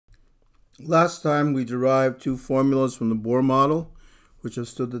Last time we derived two formulas from the Bohr model, which have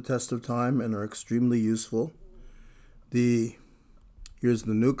stood the test of time and are extremely useful. Here's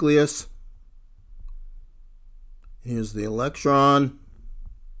the nucleus. Here's the electron.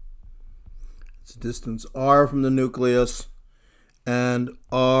 It's distance r from the nucleus, and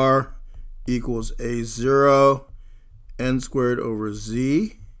r equals a0 n squared over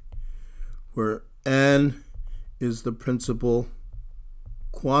z, where n is the principal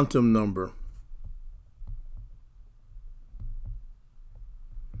quantum number.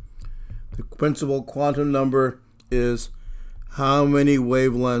 The principal quantum number is how many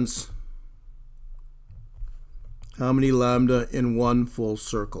wavelengths, how many lambda in one full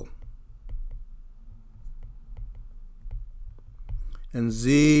circle. And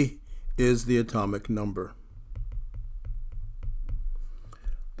z is the atomic number.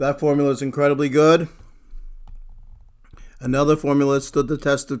 That formula is incredibly good. Another formula that stood the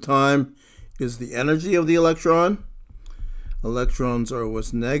test of time is the energy of the electron. Electrons are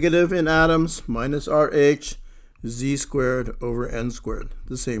always negative in atoms, minus RH, z squared over n squared,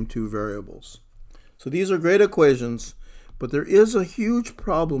 the same two variables. So these are great equations, but there is a huge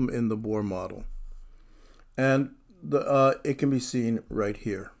problem in the Bohr model. And it can be seen right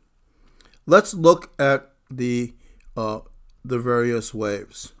here. Let's look at the various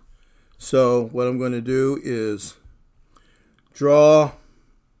waves. So what I'm going to do is draw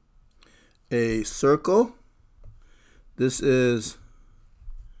a circle. This is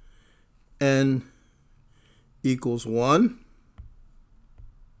n equals 1.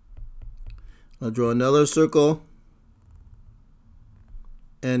 I'll draw another circle,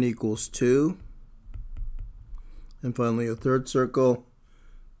 n equals 2. And finally a third circle,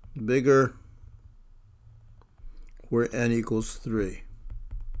 bigger, where n equals 3.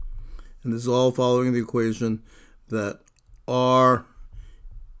 And this is all following the equation that r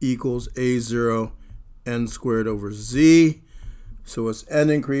equals a0 n squared over z. So as n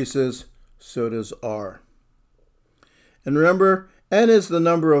increases, so does r. And remember, n is the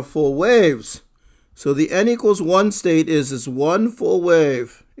number of full waves. So the n equals 1 state is one full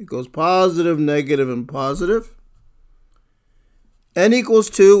wave. It goes positive, negative, and positive. N equals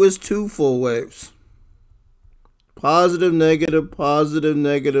 2 is 2 full waves. Positive, negative, positive,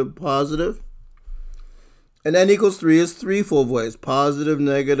 negative, positive. And n equals 3 is 3 full waves. Positive,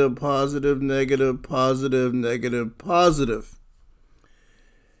 negative, positive, negative, positive, negative, positive.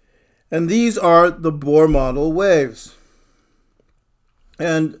 And these are the Bohr model waves.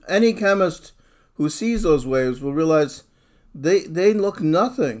 And any chemist who sees those waves will realize they look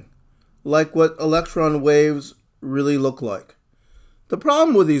nothing like what electron waves really look like. The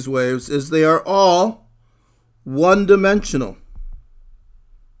problem with these waves is they are all one-dimensional.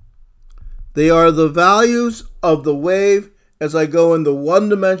 They are the values of the wave as I go in the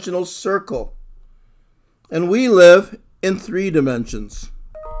one-dimensional circle. And we live in 3 dimensions.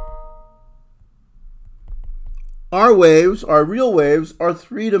 Our waves, our real waves, are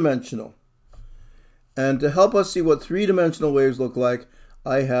 3-dimensional. And to help us see what 3-dimensional waves look like,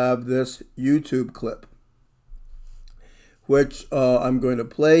 I have this YouTube clip, which I'm going to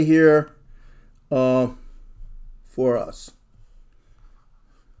play here for us.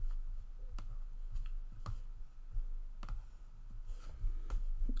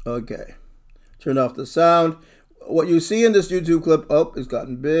 Okay, turn off the sound. What you see in this YouTube clip, oh, it's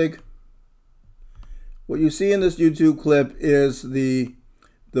gotten big. What you see in this YouTube clip is the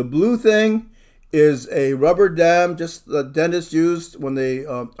blue thing is a rubber dam, just the dentist used when they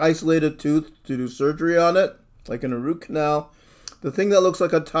isolate a tooth to do surgery on it, like in a root canal. The thing that looks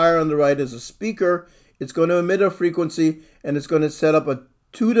like a tire on the right is a speaker. It's going to emit a frequency, and it's going to set up a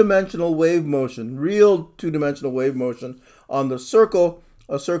 2-dimensional wave motion, real 2-dimensional wave motion on the circle.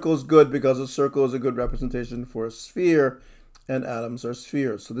 A circle is good because a circle is a good representation for a sphere, and atoms are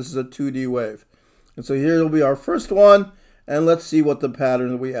spheres. So this is a 2D wave. And so here will be our first one, and let's see what the pattern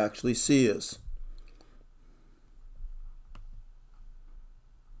that we actually see is.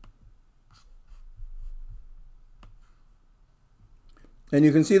 And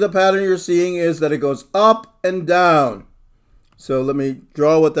you can see the pattern you're seeing is that it goes up and down. So let me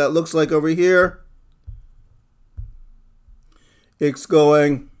draw what that looks like over here. It's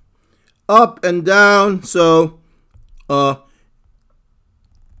going up and down. So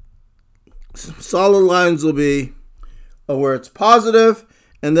solid lines will be where it's positive,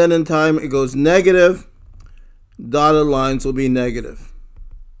 and then in time it goes negative. Dotted lines will be negative.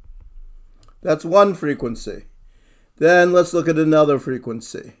 That's one frequency. Then let's look at another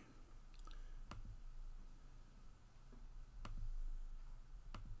frequency.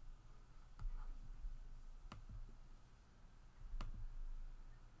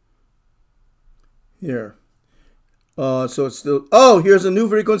 here. So it's still, oh, here's a new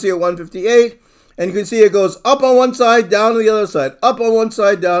frequency at 158. And you can see it goes up on one side, down on the other side, up on one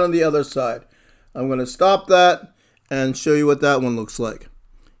side, down on the other side. I'm going to stop that and show you what that one looks like.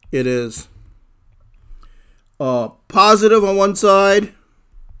 It is positive on one side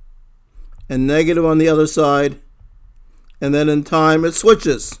and negative on the other side. And then in time, it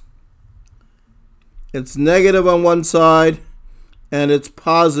switches. It's negative on one side and it's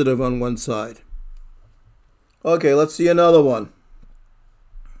positive on one side. Okay, let's see another one.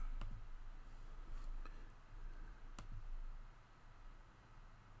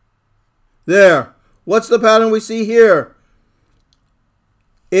 There. What's the pattern we see here?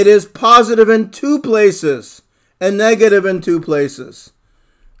 It is positive in two places and negative in two places.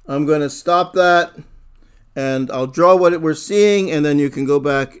 I'm going to stop that and I'll draw what we're seeing and then you can go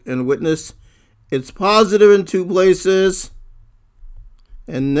back and witness. It's positive in two places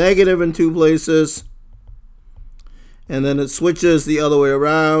and negative in two places. And then it switches the other way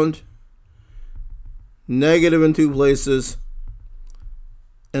around. Negative in two places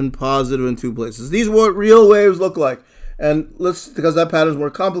and positive in two places. These are what real waves look like. And because that pattern is more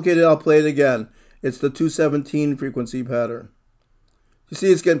complicated, I'll play it again. It's the 217 frequency pattern. You see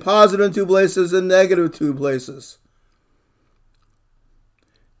it's getting positive in two places and negative two places.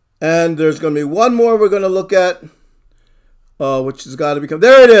 And there's going to be one more we're going to look at, which has got to become,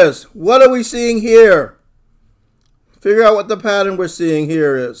 there it is. What are we seeing here? Figure out what the pattern we're seeing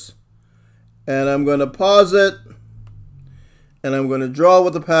here is. And I'm going to pause it. And I'm going to draw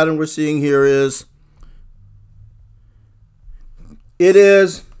what the pattern we're seeing here is. It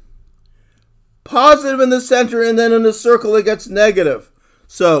is positive in the center, and then in the circle it gets negative.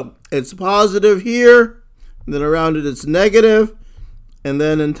 So it's positive here, and then around it it's negative, and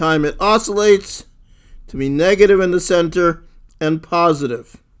then in time it oscillates to be negative in the center and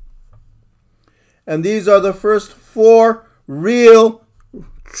positive. And these are the first four real,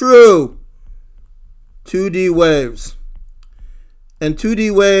 true 2D waves. And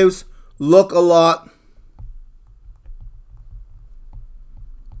 2D waves look a lot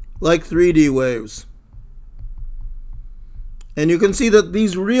like 3D waves. And you can see that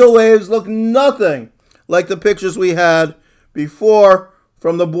these real waves look nothing like the pictures we had before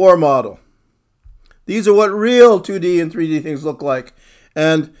from the Bohr model. These are what real 2D and 3D things look like.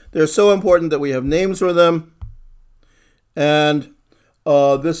 And they're so important that we have names for them. And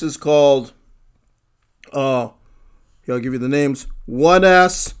this is called, here I'll give you the names,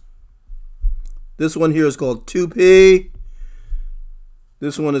 1S. This one here is called 2P.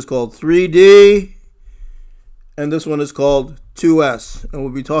 This one is called 3D. And this one is called 2S. And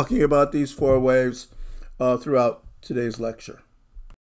we'll be talking about these four waves throughout today's lecture.